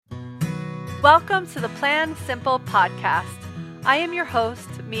Welcome to the Plan Simple podcast. I am your host,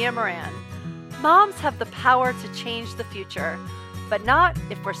 Mia Moran. Moms have the power to change the future, but not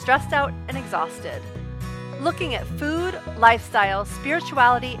if we're stressed out and exhausted. Looking at food, lifestyle,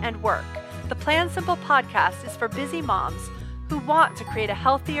 spirituality, and work, the Plan Simple podcast is for busy moms who want to create a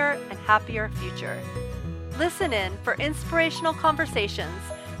healthier and happier future. Listen in for inspirational conversations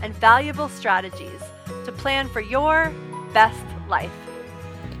and valuable strategies to plan for your best life.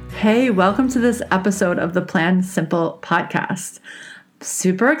 Hey, welcome to this episode of the Plan Simple podcast.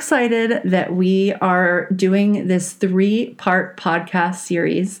 Super excited that we are doing this 3-part podcast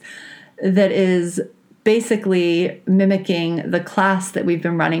series that is basically mimicking the class that we've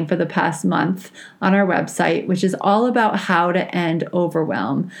been running for the past month on our website, which is all about how to end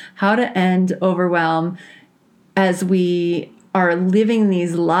overwhelm as we are living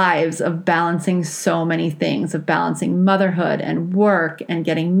these lives of balancing so many things, of balancing motherhood and work and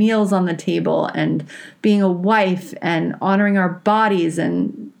getting meals on the table and being a wife and honoring our bodies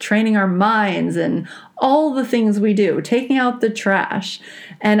and training our minds and all the things we do, taking out the trash.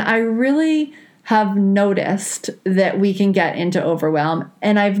 And I really have noticed that we can get into overwhelm.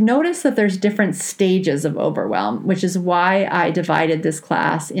 And I've noticed that there's different stages of overwhelm, which is why I divided this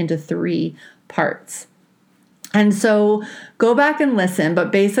class into 3 parts. And so go back and listen,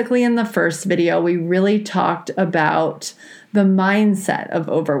 but basically in the first video, we really talked about the mindset of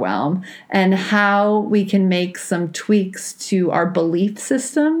overwhelm and how we can make some tweaks to our belief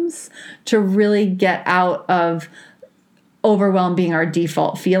systems to really get out of overwhelm being our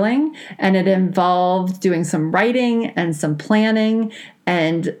default feeling. And it involved doing some writing and some planning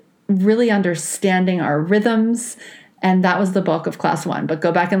and really understanding our rhythms. And that was the bulk of class 1. But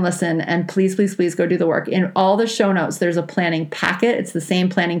go back and listen, and please, please, please go do the work. In all the show notes, there's a planning packet. It's the same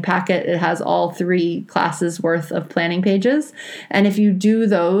planning packet. It has all 3 classes worth of planning pages. And if you do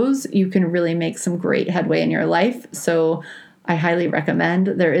those, you can really make some great headway in your life. So I highly recommend.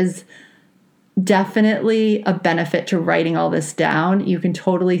 There is definitely a benefit to writing all this down. You can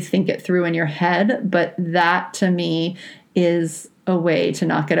totally think it through in your head, but that to me is a way to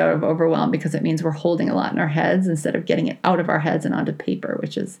not get out of overwhelm, because it means we're holding a lot in our heads instead of getting it out of our heads and onto paper,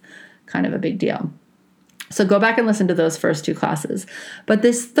 which is kind of a big deal. So go back and listen to those first 2 classes. But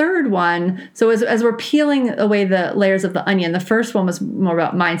this third one, so as we're peeling away the layers of the onion, the first one was more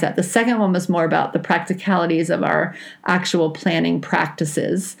about mindset. The second one was more about the practicalities of our actual planning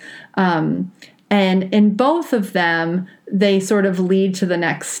practices. And in both of them, they sort of lead to the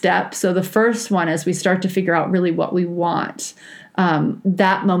next step. So the first one is we start to figure out really what we want.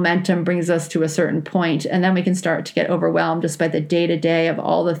 That momentum brings us to a certain point, and then we can start to get overwhelmed just by the day-to-day of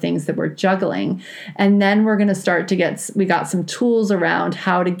all the things that we're juggling. And then we're going to start to we got some tools around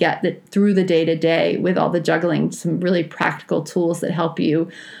how to get through the day-to-day with all the juggling, some really practical tools that help you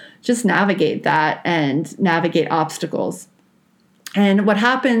just navigate that and navigate obstacles. And what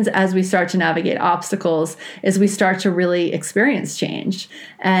happens as we start to navigate obstacles is we start to really experience change.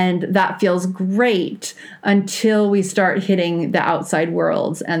 And that feels great until we start hitting the outside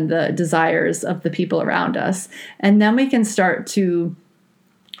worlds and the desires of the people around us. And then we can start to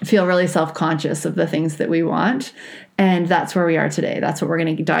feel really self-conscious of the things that we want. And that's where we are today. That's what we're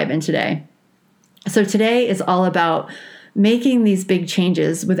going to dive in today. So today is all about making these big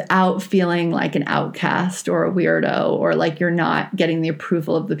changes without feeling like an outcast or a weirdo or like you're not getting the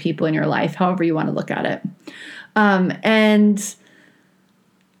approval of the people in your life, however you want to look at it. And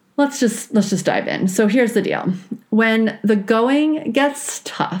let's just dive in. So here's the deal. When the going gets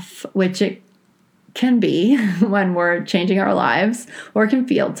tough, which it can be when we're changing our lives, or it can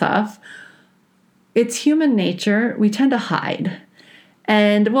feel tough, it's human nature. We tend to hide.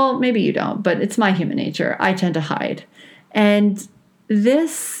 And well, maybe you don't, but it's my human nature. I tend to hide. And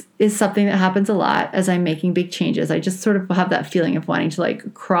this is something that happens a lot as I'm making big changes. I just sort of have that feeling of wanting to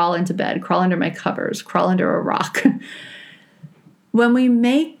like crawl into bed, crawl under my covers, crawl under a rock. When we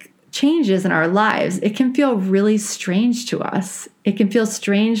make changes in our lives, it can feel really strange to us. It can feel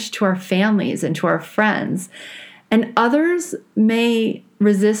strange to our families and to our friends. And others may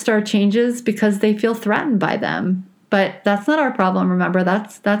resist our changes because they feel threatened by them. But that's not our problem. Remember,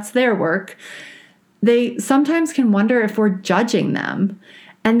 that's their work. They sometimes can wonder if we're judging them,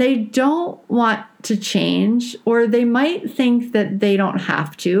 and they don't want to change, or they might think that they don't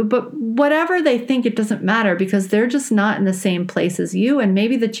have to, but whatever they think, it doesn't matter because they're just not in the same place as you, and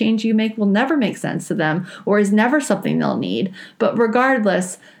maybe the change you make will never make sense to them or is never something they'll need. But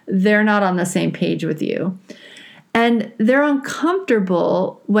regardless, they're not on the same page with you. And they're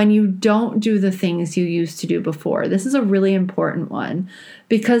uncomfortable when you don't do the things you used to do before. This is a really important one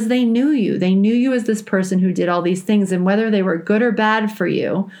because they knew you. They knew you as this person who did all these things, and whether they were good or bad for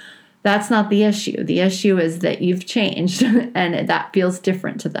you, That's not the issue. The issue is that you've changed and that feels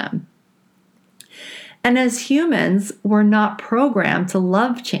different to them. And as humans, we're not programmed to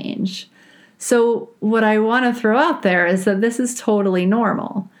love change. So what I want to throw out there is that this is totally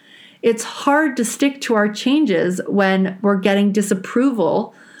normal. It's hard to stick to our changes when we're getting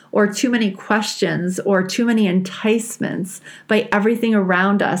disapproval or too many questions or too many enticements by everything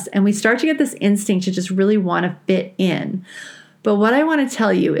around us. And we start to get this instinct to just really want to fit in. But what I want to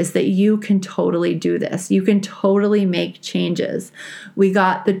tell you is that you can totally do this. You can totally make changes. We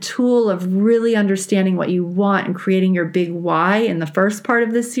got the tool of really understanding what you want and creating your big why in the first part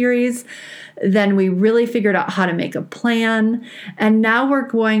of this series. Then we really figured out how to make a plan. And now we're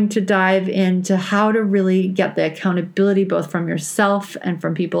going to dive into how to really get the accountability both from yourself and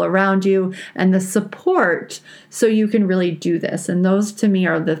from people around you and the support so you can really do this. And those to me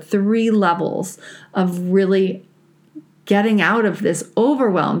are the 3 levels of really getting out of this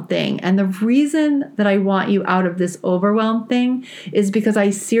overwhelm thing. And the reason that I want you out of this overwhelm thing is because I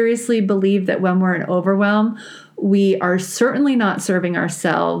seriously believe that when we're in overwhelm, we are certainly not serving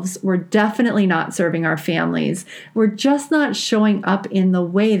ourselves. We're definitely not serving our families. We're just not showing up in the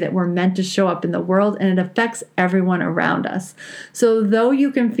way that we're meant to show up in the world, and it affects everyone around us. So though you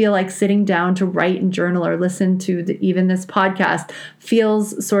can feel like sitting down to write and journal or listen to even this podcast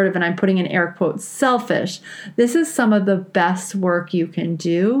feels sort of, and I'm putting in air quotes, selfish, this is some of the best work you can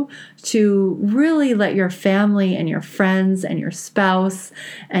do to really let your family and your friends and your spouse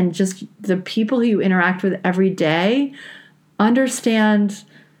and just the people who you interact with every day understand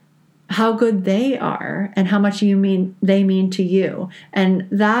how good they are and how much they mean to you. And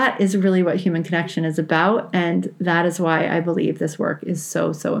that is really what human connection is about. And that is why I believe this work is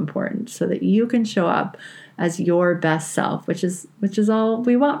so, so important, so that you can show up as your best self, which is all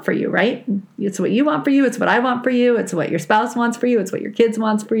we want for you, right? It's what you want for you. It's what I want for you. It's what your spouse wants for you. It's what your kids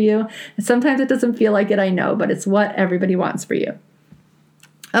wants for you. And sometimes it doesn't feel like it, I know, but it's what everybody wants for you.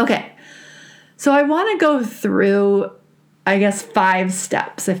 Okay. So I want to go through, I guess, 5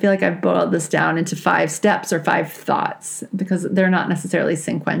 steps. I feel like I've boiled this down into 5 steps or 5 thoughts because they're not necessarily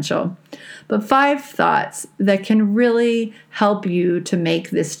sequential, but 5 thoughts that can really help you to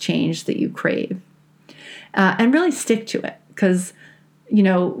make this change that you crave and really stick to it. Because,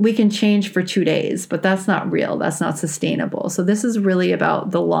 we can change for 2 days, but that's not real. That's not sustainable. So this is really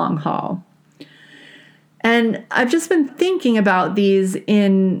about the long haul. And I've just been thinking about these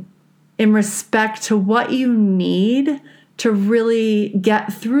in respect to what you need to really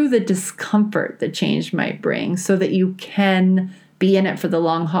get through the discomfort that change might bring so that you can be in it for the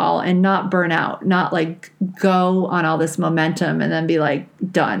long haul and not burn out, not like go on all this momentum and then be like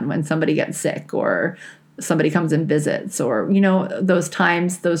done when somebody gets sick or somebody comes and visits or, those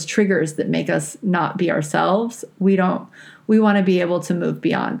times, those triggers that make us not be ourselves. We want to be able to move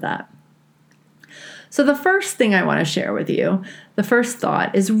beyond that. So the first thing I want to share with you, the first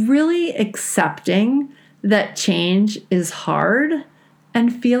thought, is really accepting that change is hard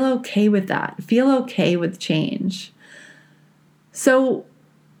and feel okay with that. Feel okay with change. So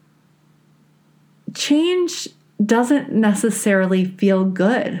change doesn't necessarily feel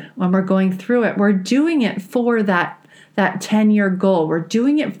good when we're going through it. We're doing it for that 10-year goal. We're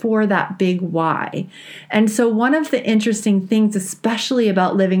doing it for that big why. And so one of the interesting things, especially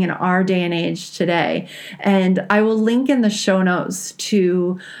about living in our day and age today, and I will link in the show notes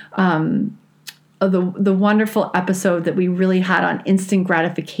to the wonderful episode that we really had on instant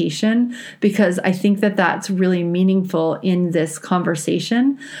gratification, because I think that that's really meaningful in this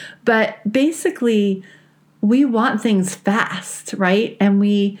conversation. But basically, we want things fast, right? And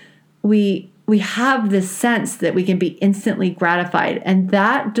we have this sense that we can be instantly gratified, and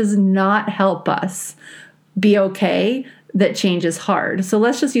that does not help us be okay that change is hard. So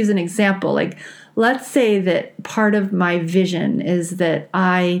let's just use an example. Like, let's say that part of my vision is that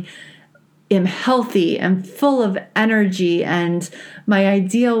I am healthy and full of energy and my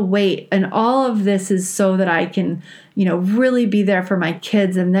ideal weight, and all of this is so that I can, really be there for my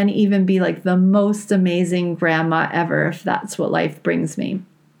kids and then even be like the most amazing grandma ever if that's what life brings me.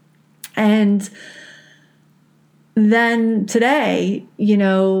 And then today,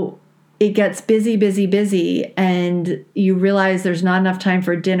 it gets busy, and you realize there's not enough time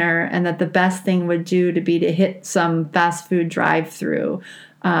for dinner, and that the best thing would be to hit some fast food drive-through.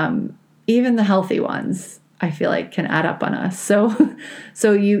 Even the healthy ones, I feel like, can add up on us.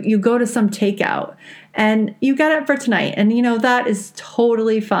 So you go to some takeout and you get it for tonight. And, that is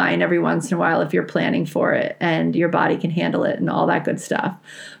totally fine every once in a while if you're planning for it and your body can handle it and all that good stuff.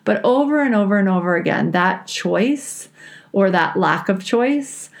 But over and over and over again, that choice or that lack of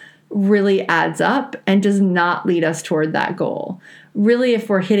choice really adds up and does not lead us toward that goal. Really, if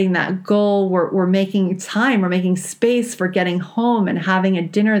we're hitting that goal, we're making time, we're making space for getting home and having a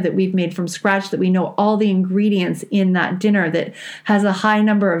dinner that we've made from scratch, that we know all the ingredients in that dinner, that has a high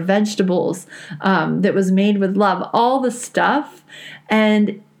number of vegetables, that was made with love, all the stuff.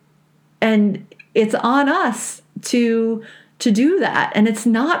 And it's on us to do that. And it's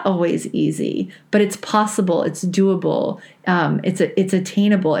not always easy, but it's possible, it's doable, it's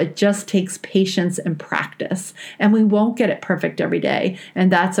attainable. It just takes patience and practice. And we won't get it perfect every day,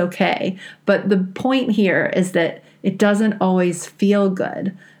 and that's okay. But the point here is that it doesn't always feel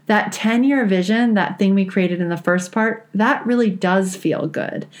good. That 10-year vision, that thing we created in the first part, that really does feel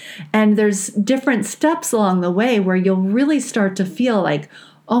good. And there's different steps along the way where you'll really start to feel like,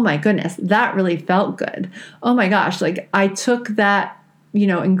 oh my goodness, that really felt good. Oh my gosh, like I took that,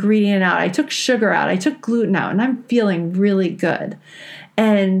 ingredient out. I took sugar out. I took gluten out, and I'm feeling really good.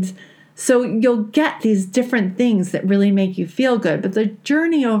 And so you'll get these different things that really make you feel good. But the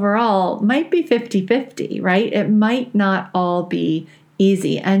journey overall might be 50-50, right? It might not all be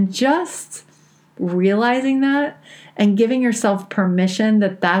easy. And just realizing that and giving yourself permission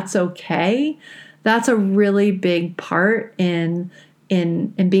that that's okay, that's a really big part in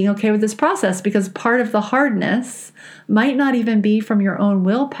being okay with this process, because part of the hardness might not even be from your own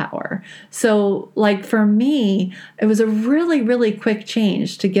willpower. So like for me, it was a really, really quick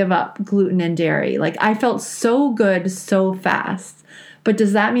change to give up gluten and dairy. Like I felt so good so fast. But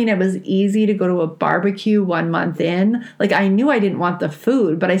does that mean it was easy to go to a barbecue 1 month in? Like I knew I didn't want the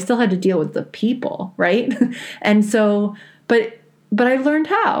food, but I still had to deal with the people, right? And so, but I learned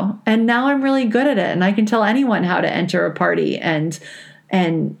how, and now I'm really good at it, and I can tell anyone how to enter a party and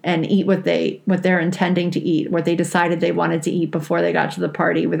eat what they're intending to eat, what they decided they wanted to eat before they got to the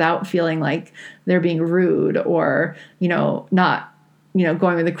party, without feeling like they're being rude or not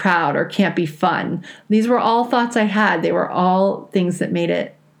going with the crowd or can't be fun. These were all thoughts I had. They were all things that made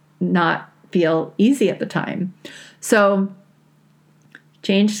it not feel easy at the time. So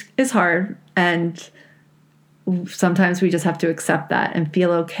change is hard, and sometimes we just have to accept that and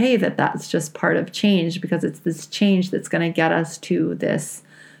feel okay that that's just part of change, because it's this change that's going to get us to this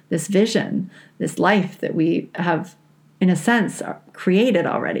vision, this life that we have, in a sense, created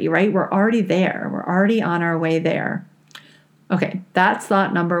already, right? We're already there. We're already on our way there. Okay, that's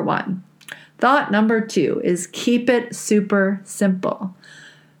thought number 1. Thought number 2 is keep it super simple.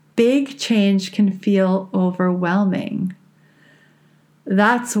 Big change can feel overwhelming.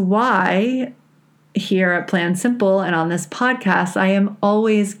 That's why here at Plan Simple and on this podcast, I am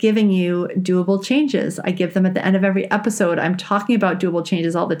always giving you doable changes. I give them at the end of every episode. I'm talking about doable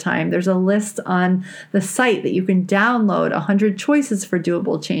changes all the time. There's a list on the site that you can download, 100 choices for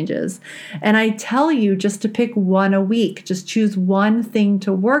doable changes. And I tell you just to pick one a week. Just choose one thing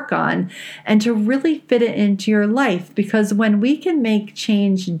to work on and to really fit it into your life. Because when we can make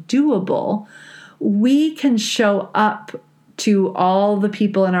change doable, we can show up to all the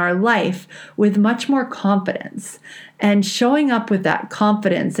people in our life with much more confidence, and showing up with that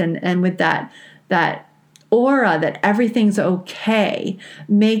confidence and with that aura that everything's okay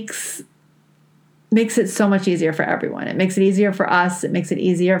makes it so much easier for everyone. It makes it easier for us. It makes it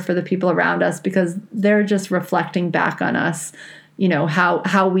easier for the people around us, because they're just reflecting back on us,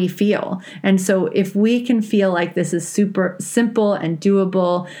 how we feel. And so if we can feel like this is super simple and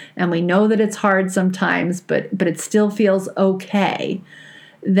doable, and we know that it's hard sometimes, but it still feels okay,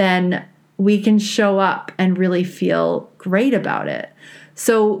 then we can show up and really feel great about it.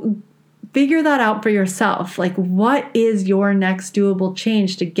 So figure that out for yourself. Like, what is your next doable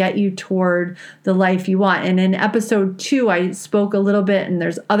change to get you toward the life you want? And in episode 2, I spoke a little bit, and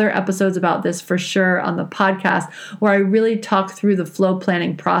there's other episodes about this for sure on the podcast, where I really talk through the flow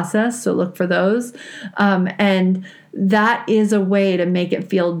planning process. So look for those. And that is a way to make it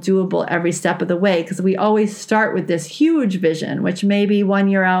feel doable every step of the way, because we always start with this huge vision, which may be 1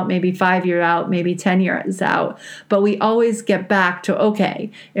 year out, maybe 5 years out, maybe 10 years out. But we always get back to,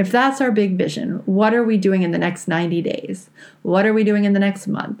 okay, if that's our big vision, what are we doing in the next 90 days? What are we doing in the next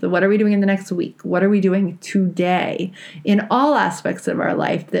month? What are we doing in the next week? What are we doing today in all aspects of our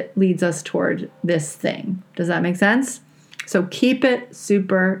life that leads us toward this thing? Does that make sense? So keep it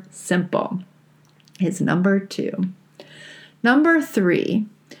super simple is number 2. Number 3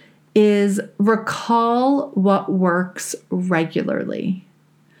 is recall what works regularly.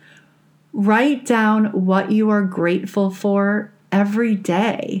 Write down what you are grateful for every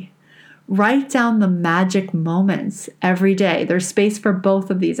day. Write down the magic moments every day. There's space for both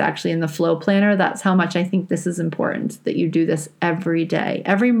of these actually in the flow planner. That's how much I think this is important, that you do this every day.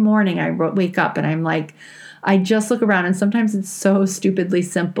 Every morning I wake up and I'm like, I just look around, and sometimes it's so stupidly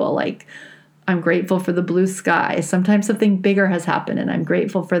simple. Like, I'm grateful for the blue sky. Sometimes something bigger has happened and I'm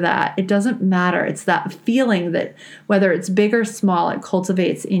grateful for that. It doesn't matter. It's that feeling that whether it's big or small, it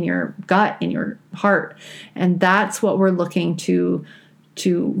cultivates in your gut, in your heart. And that's what we're looking to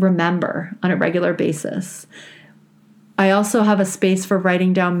remember on a regular basis. I also have a space for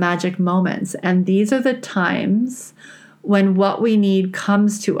writing down magic moments. And these are the times when what we need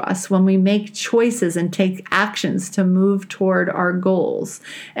comes to us, when we make choices and take actions to move toward our goals.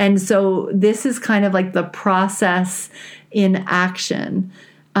 And so this is kind of like the process in action.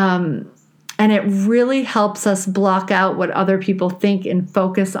 And it really helps us block out what other people think and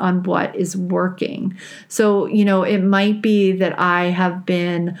focus on what is working. So, it might be that I have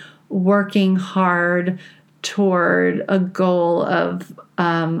been working hard toward a goal of,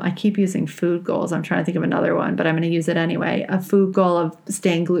 I keep using food goals. I'm trying to think of another one, but I'm going to use it anyway. A food goal of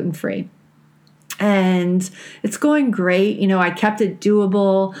staying gluten-free. And it's going great. I kept it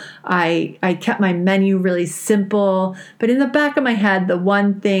doable. I kept my menu really simple. But in the back of my head, the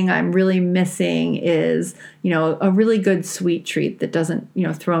one thing I'm really missing is, a really good sweet treat that doesn't,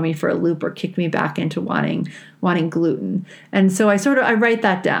 throw me for a loop or kick me back into wanting gluten. And so I write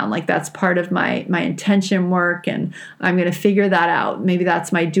that down. Like, that's part of my intention work, and I'm going to figure that out. Maybe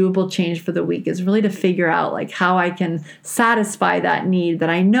that's my doable change for the week, is really to figure out like how I can satisfy that need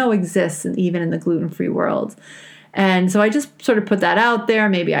that I know exists even in the gluten-free world. And so I just sort of put that out there.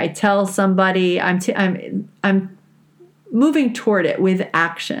 Maybe I tell somebody. I'm moving toward it with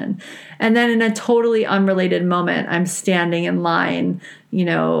action. And then in a totally unrelated moment, I'm standing in line,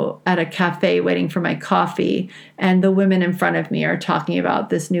 at a cafe waiting for my coffee. And the women in front of me are talking about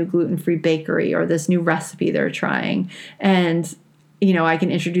this new gluten-free bakery or this new recipe they're trying. And, I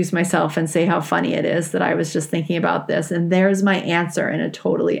can introduce myself and say how funny it is that I was just thinking about this. And there's my answer in a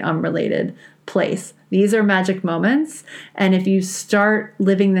totally unrelated place. These are magic moments. And if you start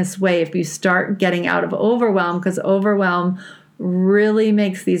living this way, if you start getting out of overwhelm, because overwhelm really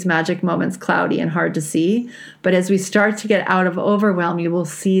makes these magic moments cloudy and hard to see. But as we start to get out of overwhelm, you will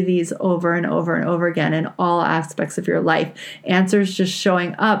see these over and over and over again in all aspects of your life. Answers just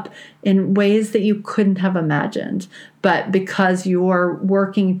showing up in ways that you couldn't have imagined, but because you're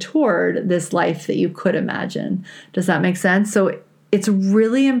working toward this life that you could imagine. Does that make sense? So it's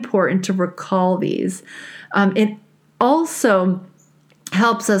really important to recall these. It also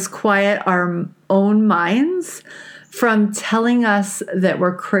helps us quiet our own minds from telling us that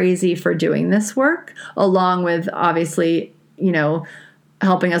we're crazy for doing this work, along with obviously,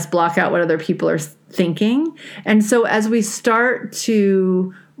 helping us block out what other people are thinking. And so as we start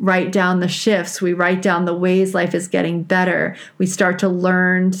to write down the shifts, we write down the ways life is getting better, we start to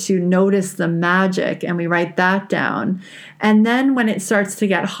learn to notice the magic, and we write that down. And then when it starts to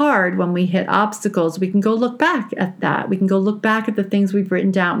get hard, when we hit obstacles, we can go look back at that. We can go look back at the things we've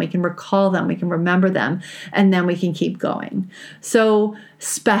written down. We can recall them. We can remember them. And then we can keep going. So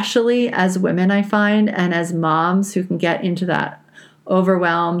especially as women, I find, and as moms who can get into that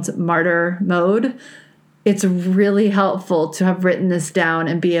overwhelmed martyr mode, it's really helpful to have written this down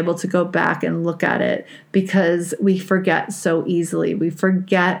and be able to go back and look at it, because we forget so easily. We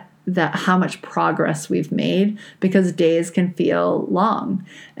forget that how much progress we've made because days can feel long.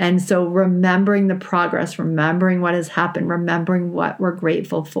 And so remembering the progress, remembering what has happened, remembering what we're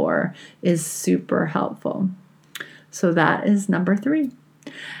grateful for is super helpful. So that is number 3.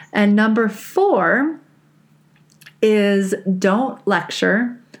 And number 4 is don't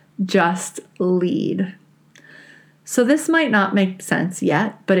lecture, just lead. So this might not make sense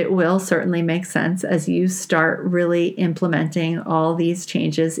yet, but it will certainly make sense as you start really implementing all these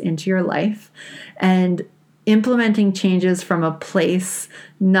changes into your life, and implementing changes from a place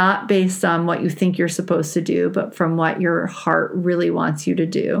not based on what you think you're supposed to do, but from what your heart really wants you to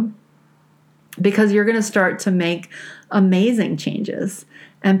do. Because you're going to start to make amazing changes,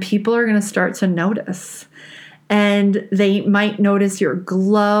 and people are going to start to notice. And they might notice your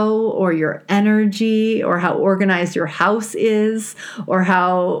glow or your energy or how organized your house is or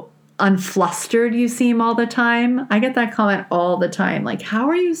how unflustered you seem all the time. I get that comment all the time. Like, how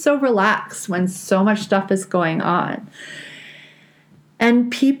are you so relaxed when so much stuff is going on?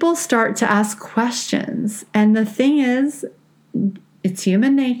 And people start to ask questions. And the thing is, it's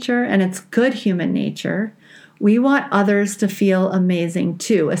human nature, and it's good human nature. We want others to feel amazing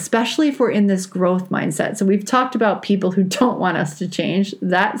too, especially if we're in this growth mindset. So we've talked about people who don't want us to change.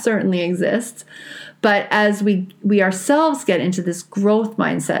 That certainly exists. But as we ourselves get into this growth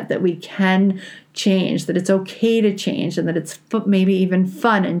mindset that we can change, that it's okay to change, and that it's maybe even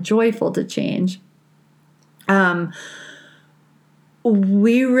fun and joyful to change,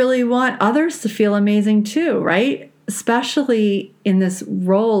 we really want others to feel amazing too, right? Especially in this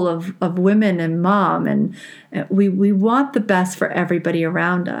role of women and mom, and we want the best for everybody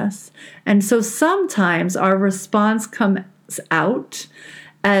around us. And so sometimes our response comes out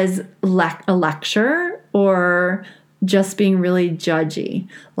as a lecture or just being really judgy.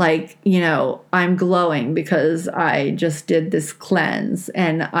 Like, I'm glowing because I just did this cleanse,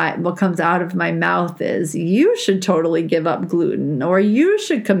 and what comes out of my mouth is, you should totally give up gluten, or you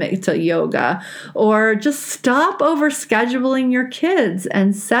should commit to yoga, or just stop overscheduling your kids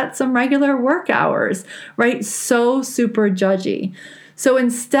and set some regular work hours, right? So super judgy. So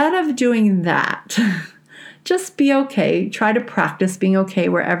instead of doing that, just be okay. Try to practice being okay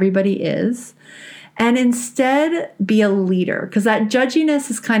where everybody is. And instead be a leader, because that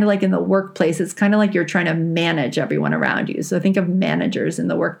judginess is kind of like in the workplace. It's kind of like you're trying to manage everyone around you. So think of managers in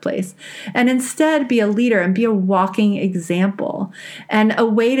the workplace. And instead be a leader and be a walking example. And a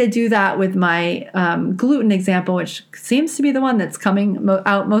way to do that with my gluten example, which seems to be the one that's coming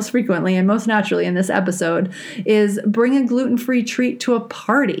out most frequently and most naturally in this episode, is bring a gluten-free treat to a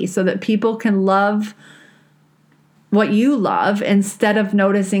party so that people can love what you love instead of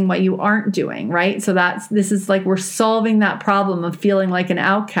noticing what you aren't doing, right? So this is like we're solving that problem of feeling like an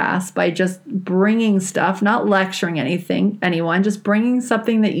outcast by just bringing stuff, not lecturing anyone, just bringing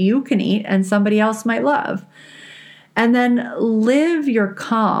something that you can eat and somebody else might love. And then live your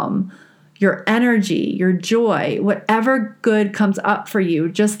calm, your energy, your joy, whatever good comes up for you,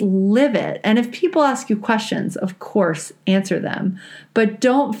 just live it. And if people ask you questions, of course, answer them. But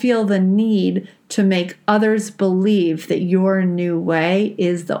don't feel the need to make others believe that your new way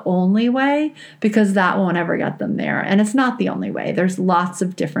is the only way, because that won't ever get them there. And it's not the only way. There's lots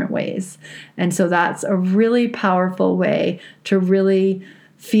of different ways. And so that's a really powerful way to really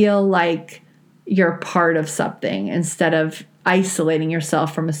feel like you're part of something instead of isolating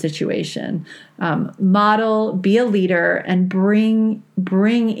yourself from a situation. Model, be a leader, and bring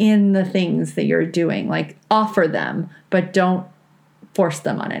in the things that you're doing. Like, offer them, but don't force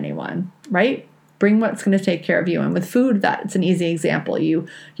them on anyone, right? Bring what's going to take care of you. And with food, that's an easy example. You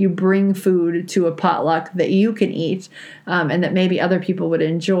bring food to a potluck that you can eat and that maybe other people would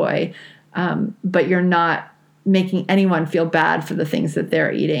enjoy, but you're not making anyone feel bad for the things that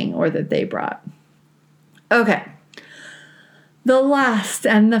they're eating or that they brought. Okay. The last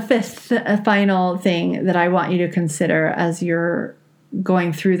and the fifth final thing that I want you to consider as you're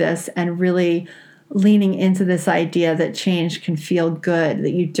going through this and really leaning into this idea that change can feel good,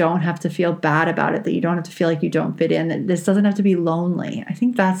 that you don't have to feel bad about it, that you don't have to feel like you don't fit in, that this doesn't have to be lonely. I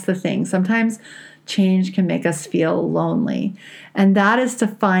think that's the thing. Sometimes change can make us feel lonely, and that is to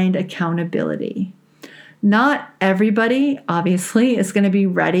find accountability. Not everybody, obviously, is going to be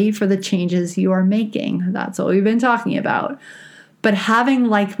ready for the changes you are making. That's what we've been talking about. But having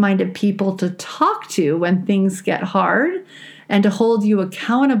like-minded people to talk to when things get hard and to hold you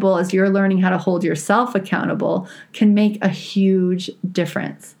accountable as you're learning how to hold yourself accountable can make a huge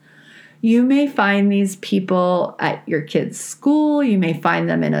difference. You may find these people at your kids' school. You may find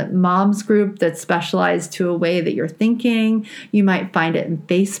them in a mom's group that's specialized to a way that you're thinking. You might find it in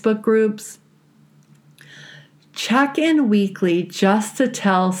Facebook groups. Check in weekly just to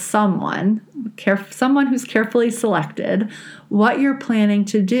tell someone who's carefully selected what you're planning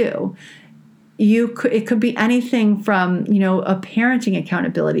to do. It could be anything from, a parenting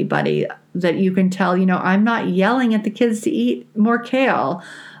accountability buddy that you can tell, I'm not yelling at the kids to eat more kale,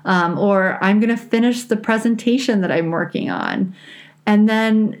 or I'm going to finish the presentation that I'm working on. And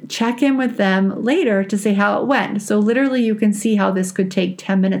then check in with them later to see how it went. So literally you can see how this could take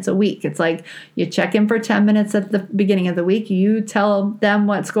 10 minutes a week. It's like you check in for 10 minutes at the beginning of the week. You tell them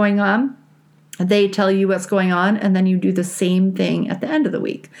what's going on. They tell you what's going on. And then you do the same thing at the end of the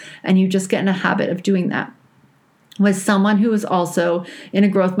week. And you just get in a habit of doing that with someone who is also in a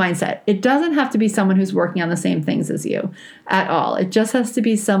growth mindset. It doesn't have to be someone who's working on the same things as you at all. It just has to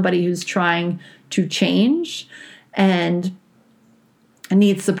be somebody who's trying to change and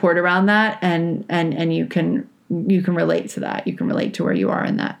needs support around that, and you can relate to that. You can relate to where you are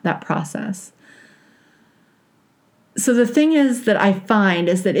in that process. So the thing is that I find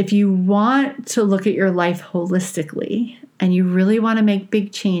is that if you want to look at your life holistically and you really want to make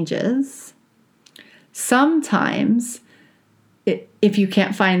big changes, sometimes if you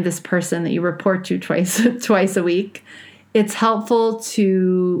can't find this person that you report to twice a week, it's helpful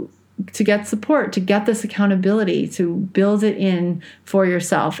to get support, to get this accountability, to build it in for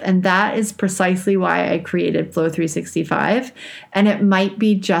yourself. And that is precisely why I created Flow 365. And it might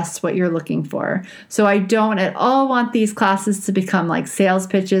be just what you're looking for. So I don't at all want these classes to become like sales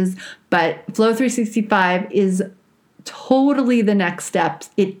pitches, but Flow 365 is totally the next steps.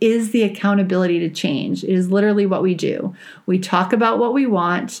 It is the accountability to change. It is literally what we do. We talk about what we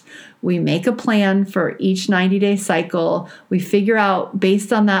want. We make a plan for each 90-day cycle. We figure out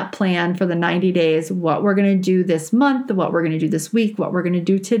based on that plan for the 90 days what we're going to do this month, what we're going to do this week, what we're going to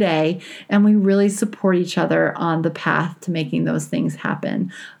do today. And we really support each other on the path to making those things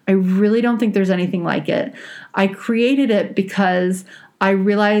happen. I really don't think there's anything like it. I created it because I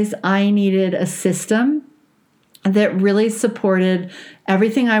realized I needed a system that really supported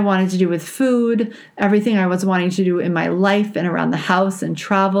everything I wanted to do with food, everything I was wanting to do in my life and around the house and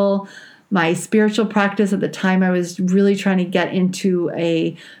travel. My spiritual practice at the time, I was really trying to get into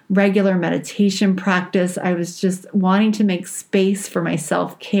a regular meditation practice. I was just wanting to make space for my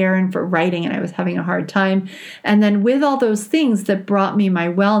self-care and for writing, and I was having a hard time. And then with all those things that brought me my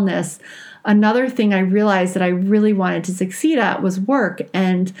wellness, another thing I realized that I really wanted to succeed at was work.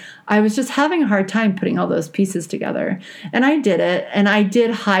 And I was just having a hard time putting all those pieces together. And I did it. And I did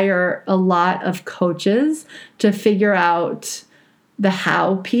hire a lot of coaches to figure out the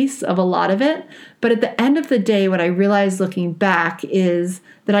how piece of a lot of it. But at the end of the day, what I realized looking back is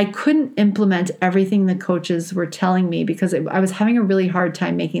that I couldn't implement everything the coaches were telling me because I was having a really hard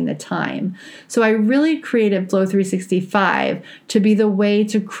time making the time. So I really created Flow 365 to be the way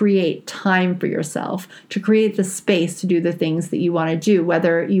to create time for yourself, to create the space to do the things that you want to do,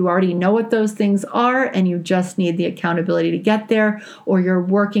 whether you already know what those things are and you just need the accountability to get there, or you're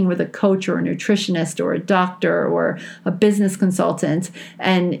working with a coach or a nutritionist or a doctor or a business consultant,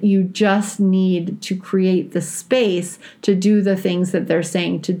 and you just need to create the space to do the things that they're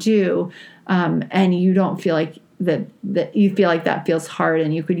saying to do, and you don't feel like that you feel like that feels hard,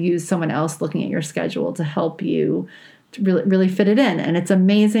 and you could use someone else looking at your schedule to help you to really fit it in. And it's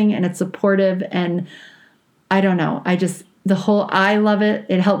amazing and it's supportive, and I don't know, I love it.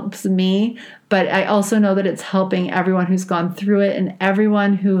 It helps me, but I also know that it's helping everyone who's gone through it, and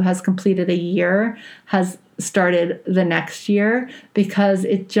everyone who has completed a year has started the next year, because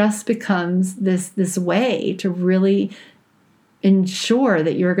it just becomes this way to really ensure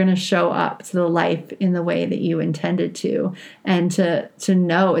that you're going to show up to the life in the way that you intended to, and to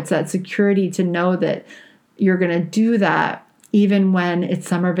know it's that security to know that you're going to do that even when it's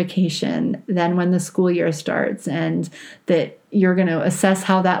summer vacation, then when the school year starts, and that you're going to assess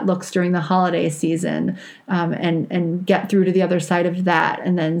how that looks during the holiday season, and get through to the other side of that,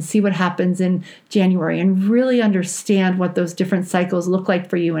 and then see what happens in January, and really understand what those different cycles look like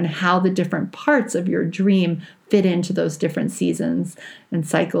for you and how the different parts of your dream fit into those different seasons and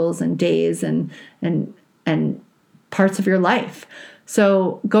cycles and days and parts of your life.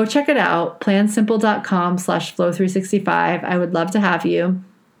 So go check it out, plansimple.com/flow365. I would love to have you.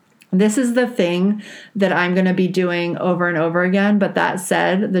 This is the thing that I'm going to be doing over and over again. But that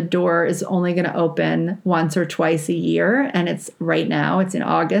said, the door is only going to open once or twice a year. And it's right now, it's in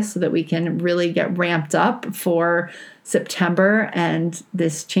August, so that we can really get ramped up for September and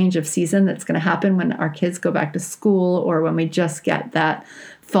this change of season that's going to happen when our kids go back to school, or when we just get that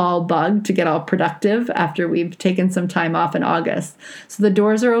fall bug to get all productive after we've taken some time off in August. So the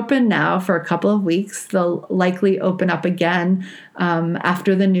doors are open now for a couple of weeks. They'll likely open up again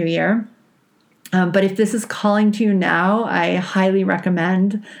after the new year. But if this is calling to you now, I highly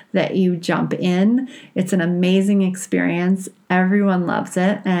recommend that you jump in. It's an amazing experience. Everyone loves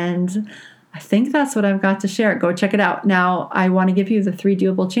it. And I think that's what I've got to share. Go check it out. Now, I want to give you the 3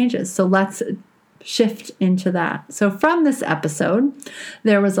 doable changes. So let's shift into that. So from this episode,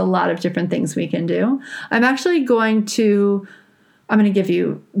 there was a lot of different things we can do. I'm going to give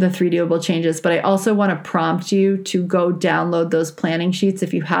you the 3 doable changes, but I also want to prompt you to go download those planning sheets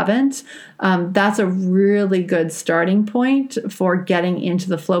if you haven't. That's a really good starting point for getting into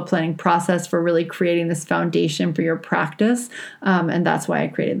the flow planning process, for really creating this foundation for your practice. And that's why I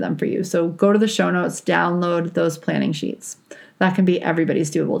created them for you. So go to the show notes, download those planning sheets. That can be everybody's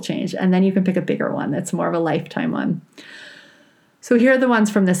doable change. And then you can pick a bigger one that's more of a lifetime one. So here are the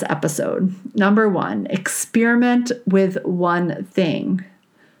ones from this episode. Number 1, experiment with one thing.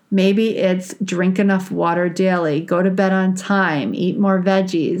 Maybe it's drink enough water daily, go to bed on time, eat more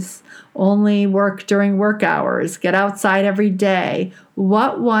veggies, only work during work hours, get outside every day.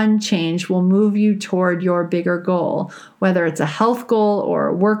 What one change will move you toward your bigger goal, whether it's a health goal or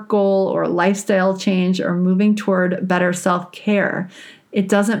a work goal or a lifestyle change or moving toward better self-care? It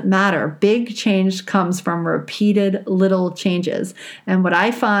doesn't matter. Big change comes from repeated little changes. And what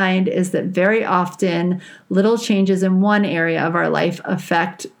I find is that very often little changes in one area of our life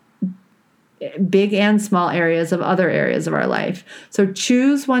affect big and small areas of other areas of our life. So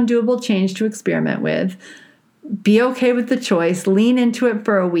choose one doable change to experiment with. Be okay with the choice. Lean into it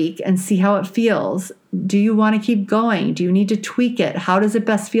for a week and see how it feels. Do you want to keep going? Do you need to tweak it? How does it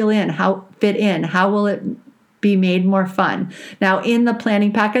best fit in? How will it be made more fun? Now, in the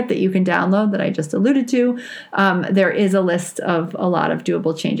planning packet that you can download that I just alluded to, there is a list of a lot of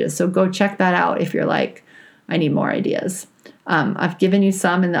doable changes. So go check that out if you're like, I need more ideas. I've given you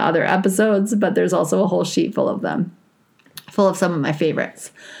some in the other episodes, but there's also a whole sheet full of them, full of some of my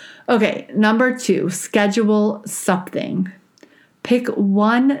favorites. Okay, number 2, schedule something. Pick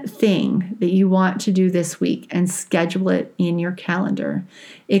one thing that you want to do this week and schedule it in your calendar.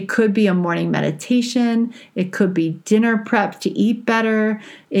 It could be a morning meditation. It could be dinner prep to eat better.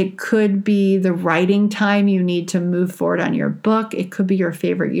 It could be the writing time you need to move forward on your book. It could be your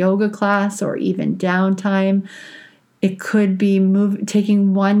favorite yoga class or even downtime. It could be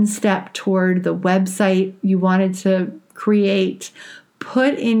taking one step toward the website you wanted to create.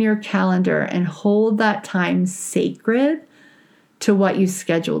 Put in your calendar and hold that time sacred to what you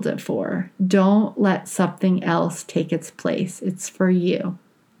scheduled it for. Don't let something else take its place. It's for you,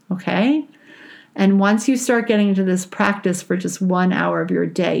 okay? And once you start getting into this practice for just 1 hour of your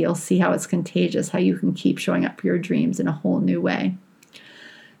day, you'll see how it's contagious, how you can keep showing up for your dreams in a whole new way.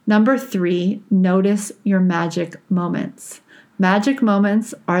 Number 3, notice your magic moments. Magic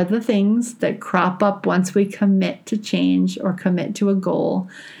moments are the things that crop up once we commit to change or commit to a goal.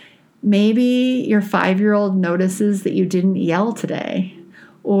 Maybe your 5-year-old notices that you didn't yell today,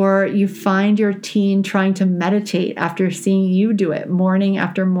 or you find your teen trying to meditate after seeing you do it morning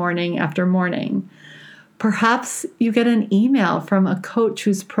after morning after morning. Perhaps you get an email from a coach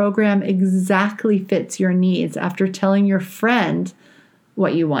whose program exactly fits your needs after telling your friend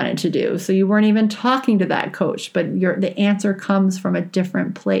what you wanted to do. So you weren't even talking to that coach, but the answer comes from a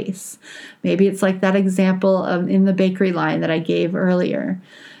different place. Maybe it's like that example in the bakery line that I gave earlier.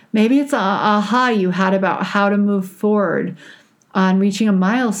 Maybe it's an aha you had about how to move forward on reaching a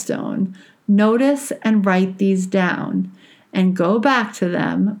milestone. Notice and write these down and go back to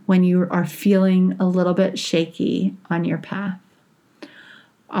them when you are feeling a little bit shaky on your path.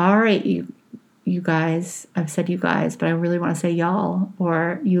 All right, you guys, I've said you guys, but I really want to say y'all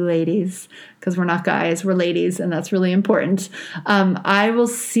or you ladies, because we're not guys, we're ladies, and that's really important. I will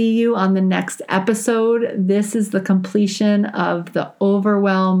see you on the next episode. This is the completion of the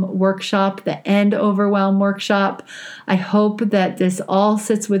Overwhelm workshop, the End Overwhelm workshop. I hope that this all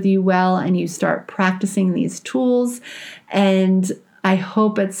sits with you well and you start practicing these tools. And I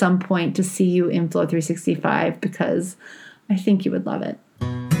hope at some point to see you in Flow 365 because I think you would love it.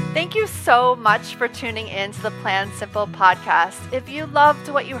 Thank you so much for tuning in to the Plan Simple podcast. If you loved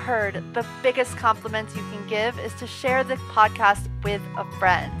what you heard, the biggest compliment you can give is to share the podcast with a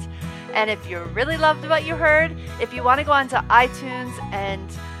friend. And if you really loved what you heard, if you want to go onto iTunes and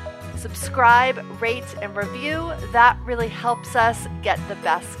subscribe, rate, and review, that really helps us get the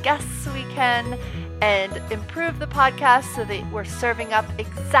best guests we can and improve the podcast so that we're serving up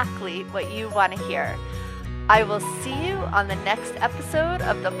exactly what you want to hear. I will see you on the next episode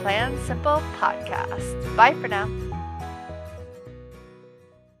of the Plan Simple podcast. Bye for now.